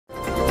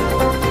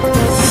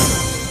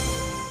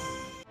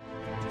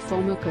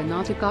former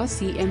Karnataka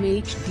CM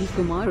H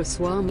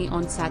Kumaraswamy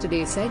on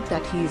Saturday said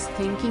that he is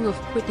thinking of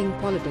quitting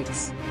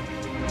politics.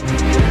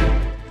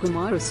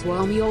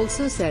 Kumaraswamy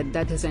also said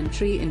that his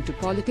entry into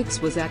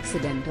politics was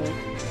accidental,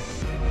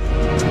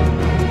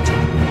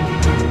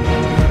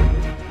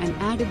 and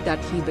added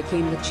that he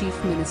became the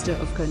Chief Minister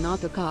of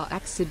Karnataka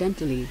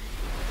accidentally.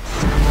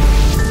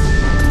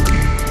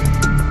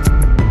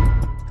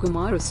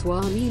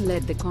 Kumaraswamy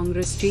led the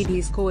Congress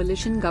JD's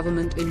coalition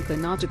government in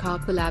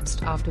Karnataka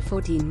collapsed after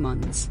 14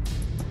 months,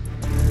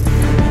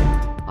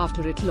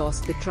 after it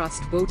lost the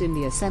trust vote in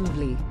the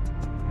assembly.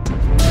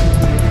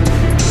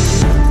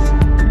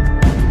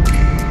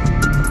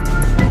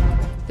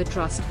 The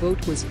trust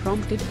vote was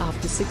prompted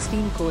after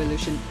 16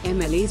 coalition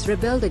MLAs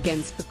rebelled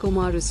against the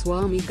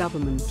Kumaraswamy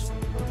government.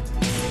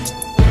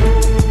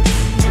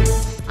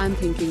 "I'm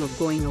thinking of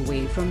going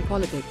away from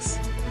politics.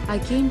 I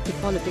came to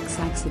politics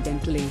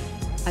accidentally.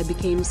 I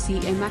became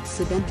CM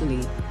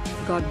accidentally.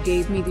 God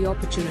gave me the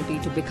opportunity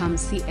to become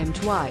CM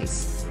twice.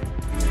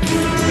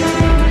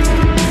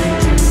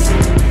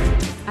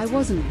 I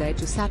wasn't there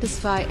to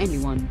satisfy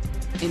anyone.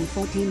 In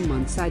 14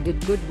 months I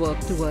did good work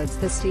towards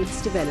the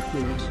state's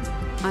development.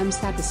 I'm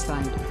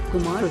satisfied,"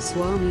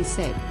 Kumaraswamy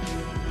said.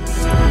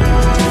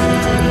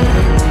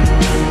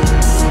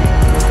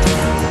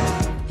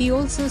 He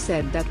also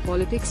said that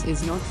politics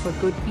is not for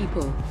good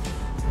people.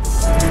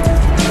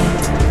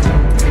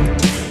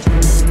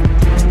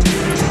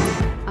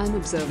 "I'm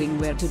observing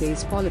where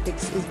today's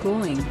politics is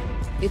going.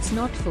 It's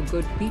not for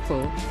good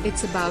people,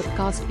 it's about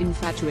caste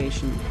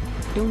infatuation.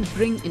 Don't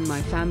bring in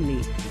my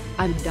family.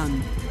 I'm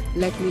done.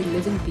 Let me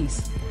live in peace.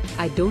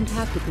 I don't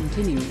have to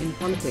continue in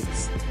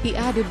politics." He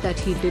added that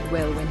he did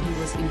well when he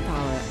was in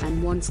power,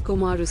 and once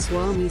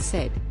Kumaraswamy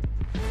said,